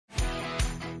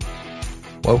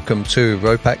Welcome to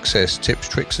Rope Access Tips,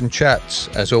 Tricks and Chats.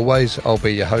 As always, I'll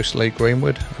be your host Lee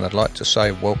Greenwood, and I'd like to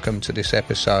say welcome to this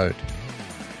episode.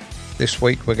 This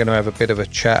week we're going to have a bit of a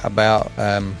chat about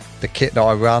the kit that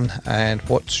I run and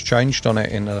what's changed on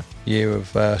it in the year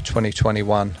of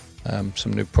 2021.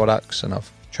 Some new products, and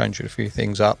I've changed a few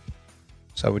things up.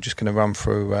 So we're just going to run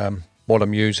through what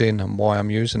I'm using and why I'm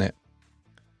using it.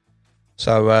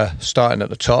 So starting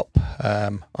at the top,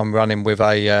 I'm running with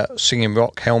a Singing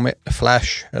Rock helmet, a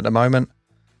Flash at the moment.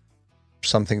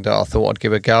 Something that I thought I'd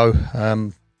give a go.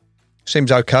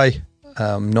 Seems okay.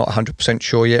 Not 100%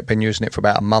 sure yet. Been using it for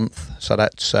about a month, so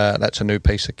that's a new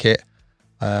piece of kit.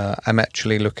 I'm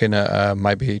actually looking at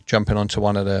maybe jumping onto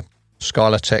one of the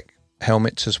Skylartech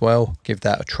helmets as well. Give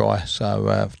that a try.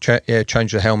 So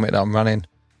change the helmet that I'm running.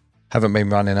 Haven't been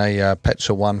running a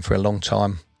Petzl one for a long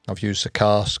time. I've used the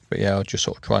cask, but I'll just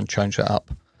sort of try and change that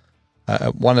up.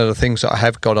 One of the things that I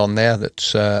have got on there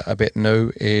that's a bit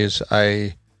new is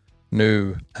a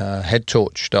new head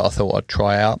torch that I thought I'd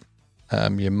try out.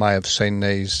 You may have seen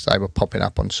these, they were popping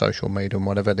up on social media and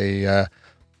whatever, the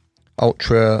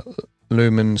Ultra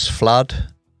Lumens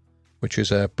Flood, which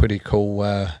is a pretty cool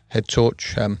head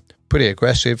torch, pretty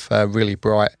aggressive, really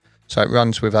bright. So it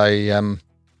runs with a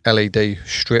LED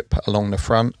strip along the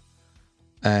front,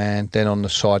 and then on the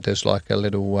side there's like a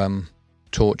little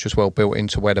torch as well built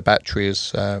into where the battery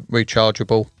is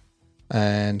rechargeable,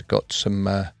 and got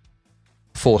some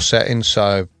 4 settings,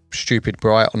 so stupid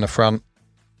bright on the front,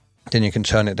 then you can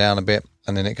turn it down a bit,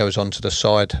 and then it goes on to the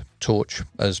side torch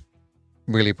as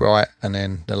really bright, and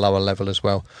then the lower level as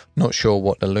well. Not sure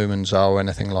what the lumens are or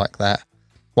anything like that.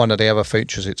 One of the other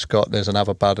features it's got, there's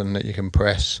another button that you can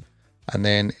press, and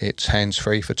then it's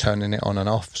hands-free for turning it on and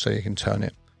off, so you can turn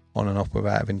it on and off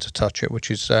without having to touch it,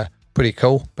 which is pretty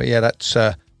cool. But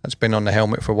that's been on the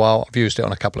helmet for a while. I've used it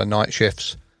on a couple of night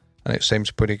shifts, and it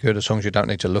seems pretty good as long as you don't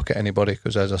need to look at anybody,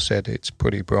 because as I said, it's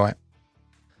pretty bright.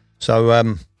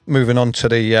 So moving on to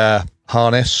the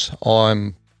harness,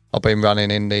 I've been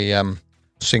running in the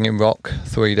Singing Rock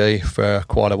 3D for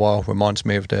quite a while. Reminds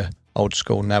me of the old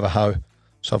school Navajo,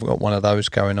 so I've got one of those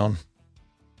going on.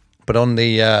 But on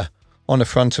the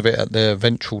front of it at the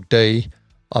Ventral D,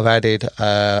 I've added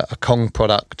a Kong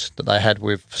product that they had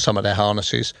with some of their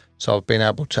harnesses. So I've been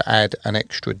able to add an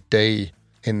extra D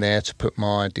in there to put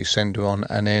my descender on,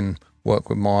 and then work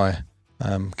with my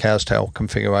cow's tail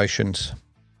configurations.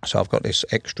 So I've got this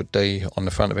extra D on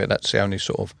the front of it. That's the only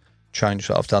sort of change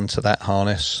that I've done to that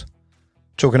harness.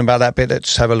 Talking about that bit,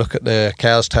 let's have a look at the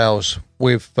cow's tails.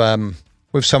 With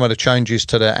some of the changes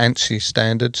to the ANSI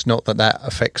standards, not that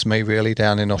affects me really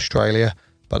down in Australia,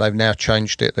 but they've now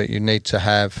changed it that you need to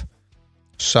have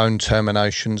sewn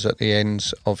terminations at the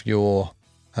ends of your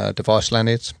device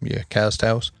lanyards, your cow's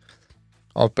tails.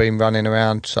 I've been running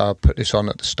around, so I put this on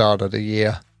at the start of the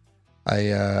year,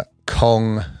 a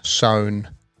Kong sewn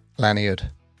lanyard,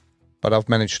 but I've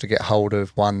managed to get hold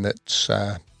of one that's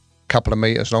a couple of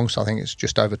meters long, so I think it's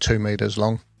just over 2 meters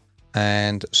long.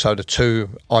 And so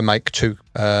I make two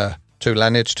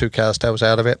lanyards, 2 cow's tails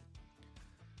out of it.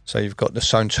 So you've got the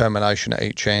sewn termination at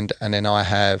each end, and then I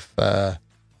have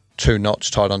 2 knots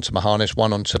tied onto my harness,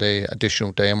 one onto the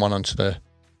additional D and one onto the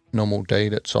normal D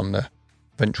that's on the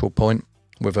ventral point,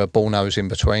 with a ball nose in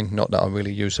between. Not that I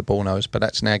really use the ball nose, but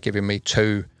that's now giving me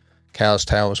 2 cow's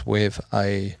tails with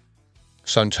a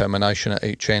sewn termination at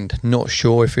each end. Not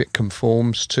sure if it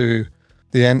conforms to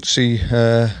the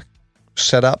ANSI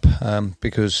setup,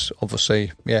 because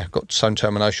obviously, got sewn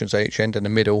terminations at each end, and the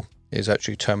middle is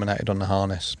actually terminated on the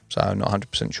harness, so I'm not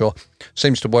 100% sure.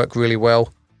 Seems to work really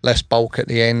well, less bulk at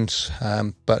the ends,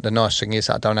 but the nice thing is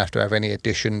I don't have to have any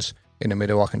additions in the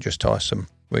middle. I can just tie some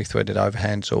rethreaded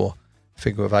overhands or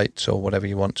figure of eights or whatever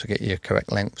you want to get your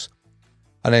correct lengths.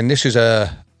 And then this is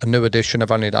a new addition.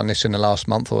 I've only done this in the last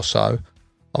month or so.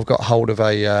 I've got hold of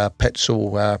a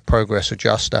Petzl Progress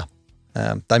adjuster.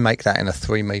 They make that in a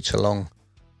 3 meter long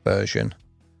version,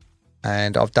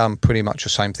 and I've done pretty much the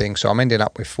same thing. So I'm ending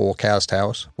up with 4 cow's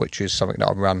tails, which is something that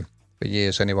I've run for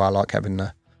years anyway. I like having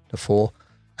the 4.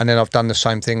 And then I've done the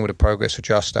same thing with a Progress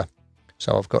adjuster.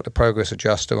 So I've got the Progress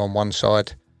adjuster on one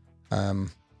side, and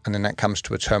then that comes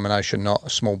to a termination knot, a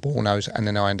small ball nose, and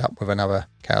then I end up with another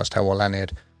cow's tail or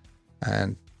lanyard.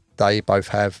 And they both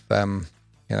have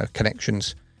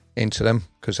connections into them,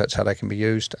 because that's how they can be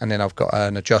used. And then I've got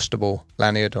an adjustable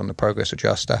lanyard on the Progress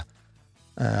adjuster.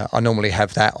 I normally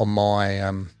have that on my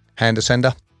hand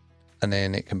ascender, and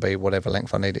then it can be whatever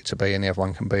length I need it to be, and the other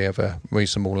one can be of a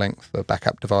reasonable length for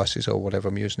backup devices or whatever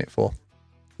I'm using it for.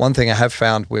 One thing I have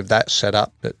found with that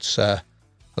setup that's a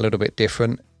little bit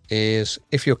different is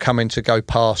if you're coming to go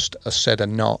past a set of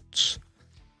knots,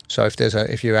 So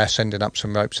if you're ascending up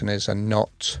some ropes and there's a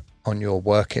knot on your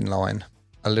working line,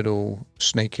 a little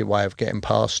sneaky way of getting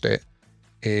past it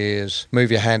is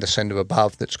move your hand ascender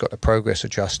above that's got a progress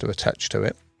adjuster attached to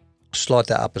it, slide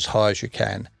that up as high as you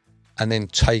can, and then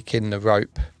take in the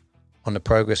rope on the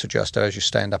progress adjuster as you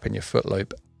stand up in your foot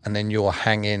loop, and then you're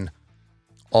hanging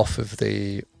off of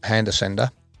the hand ascender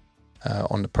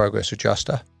on the progress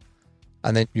adjuster,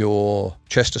 and then your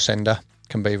chest ascender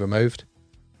can be removed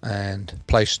and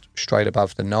placed straight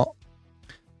above the knot,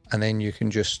 and then you can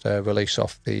just release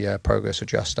off the progress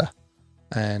adjuster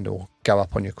or go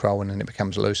up on your croll, and then it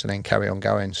becomes loose, and then carry on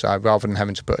going. So rather than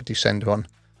having to put a descender on, a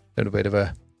little bit of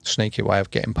a sneaky way of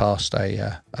getting past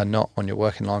a knot on your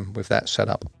working line with that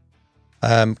setup.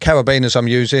 Carabiners I'm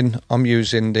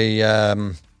using the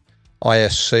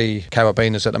ISC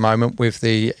carabiners at the moment with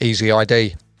the Easy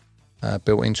ID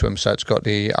built into them, so it's got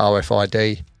the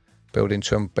RFID built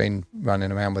into them. Been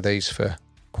running around with these for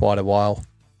quite a while.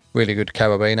 Really good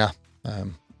carabiner.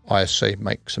 ISC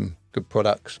makes some good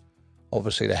products.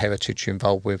 Obviously the heritage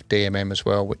involved with DMM as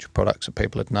well, which are products that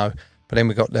people would know. But then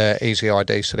we've got the Easy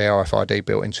ID, so the RFID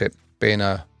built into it. Being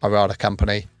a RADA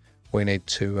company, we need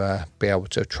to be able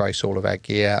to trace all of our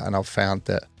gear, and I've found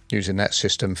that using that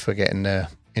system for getting the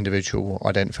individual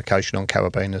identification on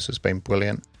carabiners has been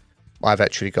brilliant. I've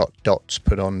actually got dots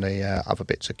put on the other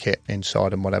bits of kit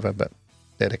inside and whatever, but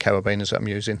they're the carabiners that I'm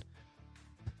using.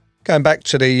 Going back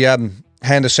to the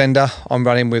hand ascender, I'm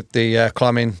running with the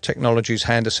Climbing Technologies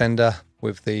hand ascender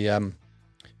with the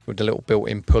little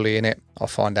built-in pulley in it. I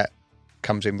find that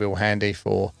comes in real handy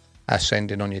for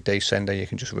ascending on your descender. You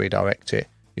can just redirect it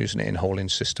using it in hauling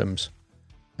systems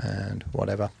and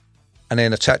whatever. And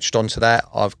then attached onto that,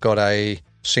 I've got a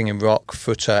Singing Rock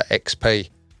Footer XP,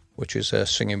 which is a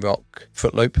Singing Rock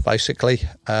foot loop, basically,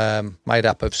 made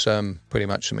up of pretty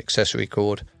much some accessory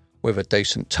cord with a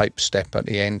decent tape step at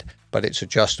the end, but it's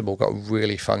adjustable. Got a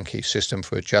really funky system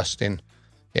for adjusting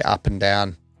it up and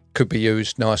down. Could be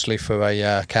used nicely for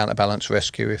a counterbalance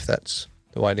rescue if that's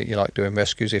the way that you like doing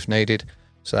rescues if needed.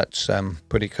 So that's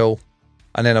pretty cool.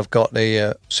 And then I've got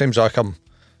seems like I'm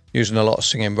using a lot of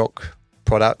Singing Rock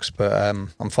products, but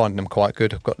I'm finding them quite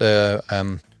good. I've got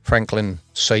the Franklin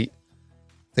seat.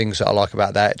 Things that I like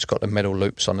about that, it's got the metal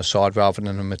loops on the side rather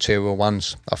than the material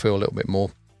ones. I feel a little bit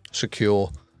more secure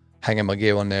hanging my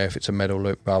gear on there if it's a metal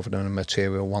loop rather than a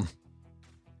material one.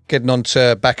 Getting on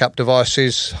to backup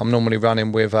devices, I'm normally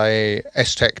running with a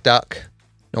S-Tech duck,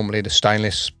 normally the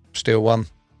stainless steel one.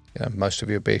 Most of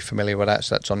you will be familiar with that,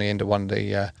 so that's on the end of one of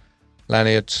the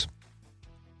lanyards.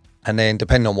 And then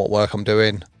depending on what work I'm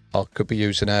doing, I could be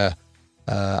using a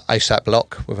ASAP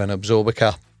lock with an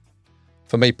Absorbica.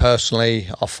 For me personally,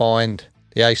 I find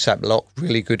the ASAP lock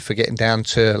really good for getting down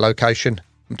to location.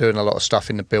 I'm doing a lot of stuff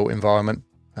in the built environment,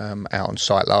 out on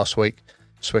site last week,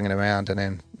 swinging around and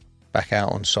then back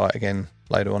out on site again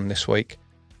later on this week.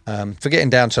 For getting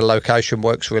down to location,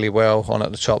 works really well on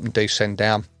at the top and descend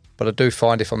down. But I do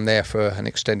find if I'm there for an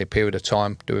extended period of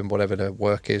time doing whatever the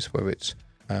work is, whether it's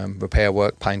repair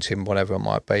work, painting, whatever it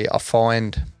might be, I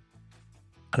find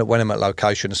that when I'm at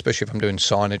location, especially if I'm doing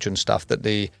signage and stuff, that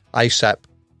the ASAP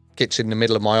gets in the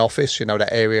middle of my office, that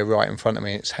area right in front of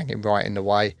me, it's hanging right in the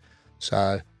way.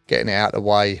 So getting it out of the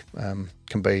way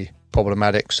can be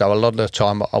problematic. So a lot of the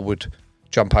time I would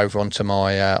jump over onto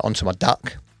my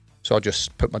duck. So I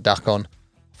just put my duck on,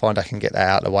 find I can get that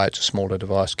out of the way. It's a smaller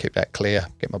device, keep that clear,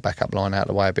 get my backup line out of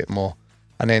the way a bit more.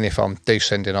 And then if I'm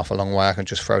descending off a long way, I can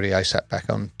just throw the ASAP back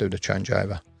on, do the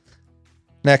changeover.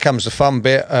 Now comes the fun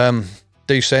bit.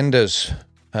 Descenders.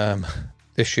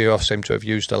 This year I seem to have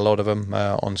used a lot of them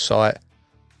on site.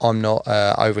 I'm not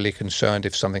overly concerned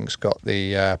if something's got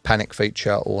the panic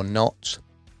feature or not.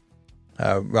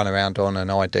 Run around on an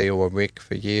ID or a rig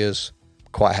for years.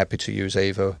 Quite happy to use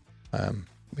either,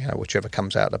 whichever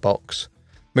comes out of the box.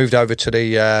 Moved over to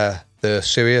the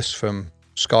Sirius from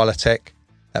Skylar Tech.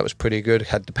 That was pretty good,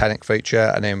 had the panic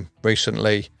feature. And then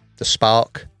recently the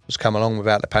Spark has come along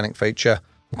without the panic feature.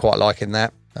 I'm quite liking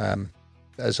that.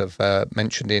 As I've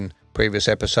mentioned in previous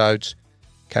episodes,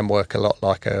 can work a lot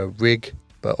like a rig,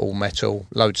 but all metal,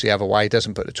 loads the other way,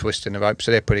 doesn't put the twist in the rope,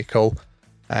 so they're pretty cool.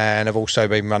 And I've also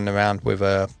been running around with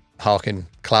a Harkin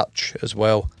clutch as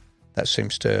well. That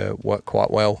seems to work quite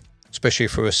well, especially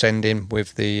for ascending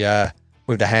with the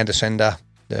hand ascender,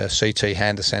 the CT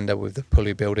hand ascender with the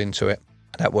pulley built into it.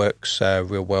 That works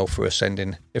real well for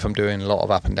ascending. If I'm doing a lot of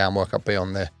up and down work, I'll be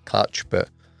on the clutch, but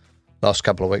last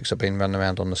couple of weeks I've been running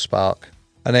around on the Spark.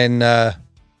 And then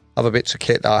other bits of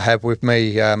kit that I have with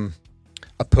me, a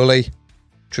pulley.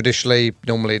 Traditionally,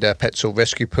 normally the Petzl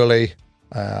rescue pulley.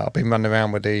 I've been running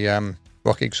around with the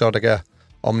Rock Exotica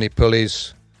Omni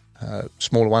pulleys.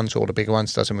 smaller ones or the bigger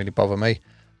ones, doesn't really bother me.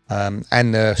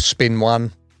 And the spin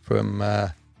one from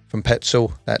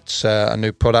Petzl, that's a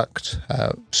new product,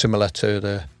 similar to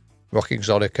the Rock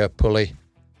Exotica pulley.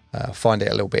 I find it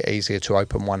a little bit easier to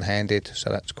open one-handed, so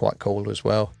that's quite cool as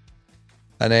well.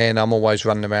 And then I'm always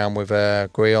running around with a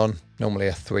Grion, normally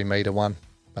a 3 metre one,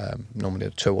 normally a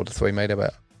 2 or the 3 metre,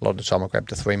 but a lot of the time I grab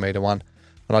the 3 metre one.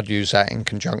 And I'd use that in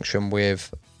conjunction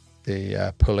with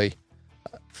the pulley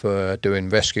for doing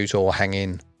rescues or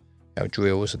hanging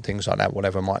drills and things like that,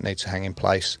 whatever I might need to hang in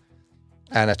place.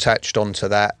 And attached onto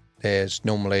that, there's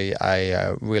normally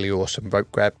a really awesome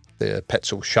rope grab, the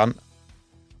Petzl Shunt.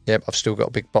 Yep, I've still got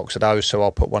a big box of those, so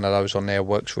I'll put one of those on there.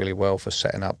 Works really well for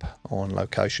setting up on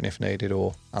location if needed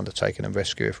or undertaking a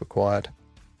rescue if required.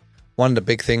 One of the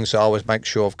big things that I always make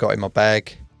sure I've got in my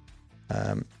bag,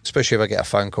 especially if I get a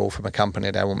phone call from a company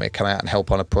that want me to come out and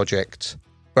help on a project,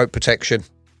 rope protection,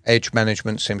 edge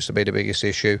management seems to be the biggest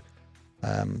issue.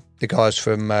 The guys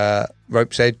from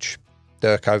Rope's Edge,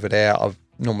 Dirk over there, I've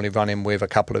normally run him with a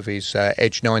couple of his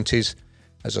Edge 90s.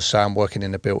 As I say, I'm working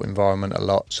in the built environment a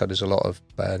lot, so there's a lot of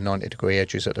 90-degree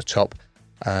edges at the top,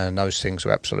 and those things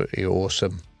are absolutely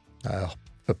awesome.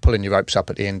 For pulling your ropes up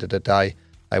at the end of the day,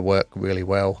 they work really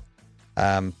well.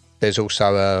 There's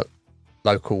also a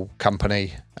local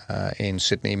company in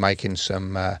Sydney making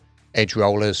some edge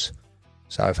rollers,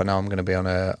 so if I know I'm going to be on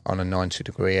a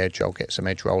 90-degree edge, I'll get some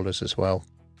edge rollers as well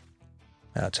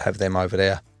to have them over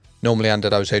there. Normally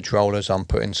under those edge rollers, I'm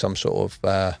putting some sort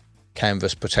of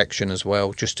canvas protection as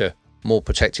well, just to more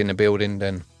protecting the building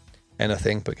than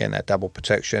anything, but getting that double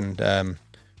protection.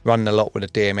 Running a lot with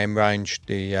the DMM range,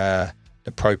 the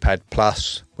ProPad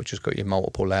Plus, which has got your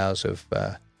multiple layers of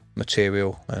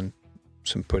material and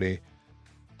some pretty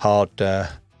hard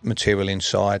material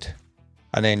inside.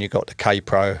 And then you've got the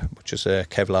K-Pro, which is a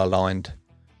Kevlar lined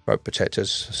rope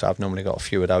protectors, so I've normally got a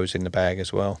few of those in the bag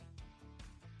as well.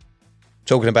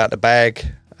 Talking about the bag,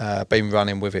 been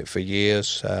running with it for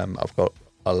years. I've got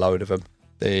a load of them.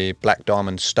 The Black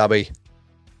Diamond Stubby,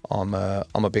 I'm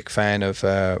a big fan of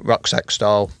rucksack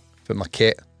style for my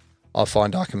kit. I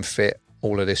find I can fit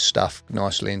all of this stuff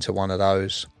nicely into one of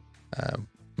those.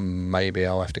 Maybe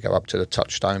I'll have to go up to the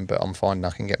Touchstone, but I'm finding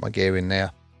I can get my gear in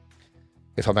there.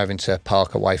 If I'm having to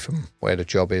park away from where the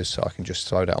job is, I can just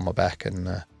throw that on my back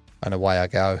and away I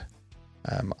go.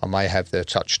 I may have the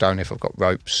Touchstone if I've got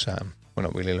ropes. We're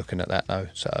not really looking at that though.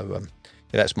 So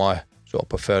that's my sort of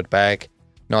preferred bag.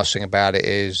 Nice thing about it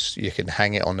is you can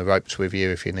hang it on the ropes with you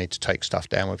if you need to take stuff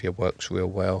down with you. Works real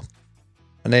well.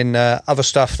 And then other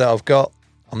stuff that I've got,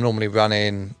 I'm normally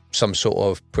running some sort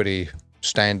of pretty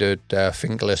standard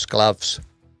fingerless gloves.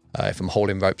 If I'm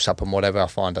holding ropes up and whatever, I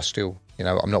find I still,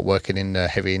 I'm not working in the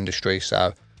heavy industry,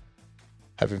 so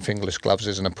having fingerless gloves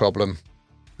isn't a problem.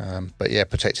 But yeah,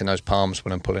 protecting those palms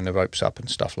when I'm pulling the ropes up and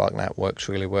stuff like that works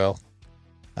really well.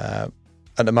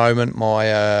 At the moment,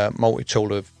 my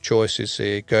multi-tool of choice is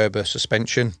the Gerber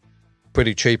suspension.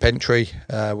 Pretty cheap entry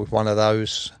with one of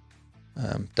those.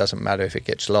 Doesn't matter if it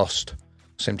gets lost.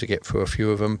 I seem to get through a few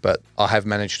of them, but I have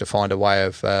managed to find a way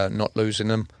of not losing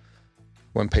them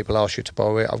when people ask you to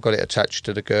borrow it. I've got it attached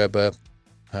to the Gerber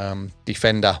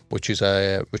Defender, which is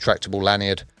a retractable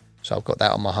lanyard. So I've got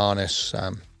that on my harness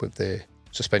with the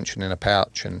suspension in a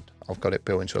pouch, and I've got it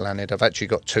built into a lanyard. I've actually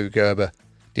got 2 Gerber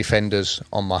Defenders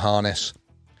on my harness.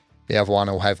 The other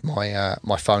one will have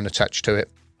my phone attached to it,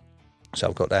 so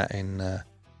I've got that in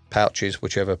pouches,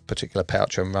 whichever particular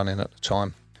pouch I'm running at the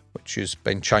time, which has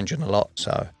been changing a lot,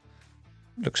 so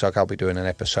looks like I'll be doing an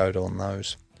episode on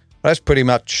those. That's pretty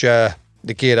much the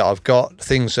gear that I've got.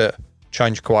 Things that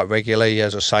change quite regularly,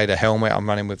 as I say, the helmet, I'm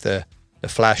running with the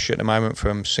Flash at the moment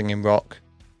from Singing Rock.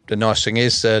 The nice thing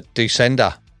is the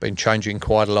descender, been changing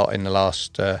quite a lot in the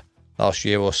last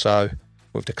year or so,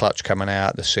 with the clutch coming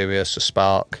out, the Sirius, the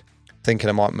Spark. Thinking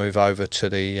I might move over to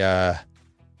the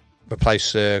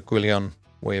replace the Grillon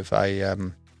with a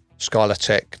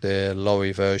Skylartech, the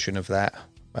lorry version of that.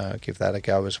 Give that a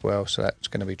go as well, so that's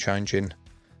going to be changing.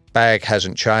 Bag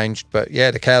hasn't changed, but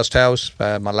yeah, the cow's tails,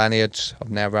 my lanyards,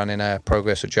 I'm now running a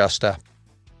Progress adjuster,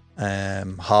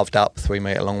 halved up 3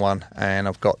 metre long one, and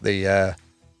I've got the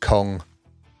Kong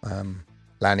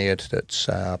lanyard that's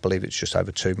I believe it's just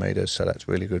over 2 metres, so that's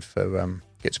really good for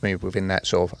gets me within that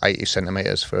sort of 80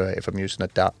 centimetres for if I'm using a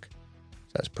duck,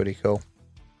 so that's pretty cool.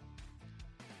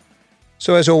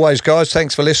 So as always guys,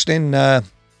 thanks for listening.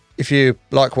 If you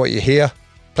like what you hear,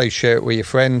 please share it with your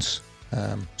friends.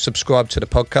 Subscribe to the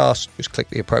podcast, just click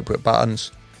the appropriate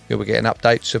buttons. You'll be getting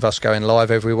updates of us going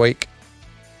live every week.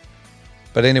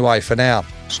 But anyway, for now,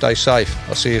 stay safe.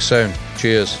 I'll see you soon.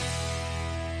 Cheers.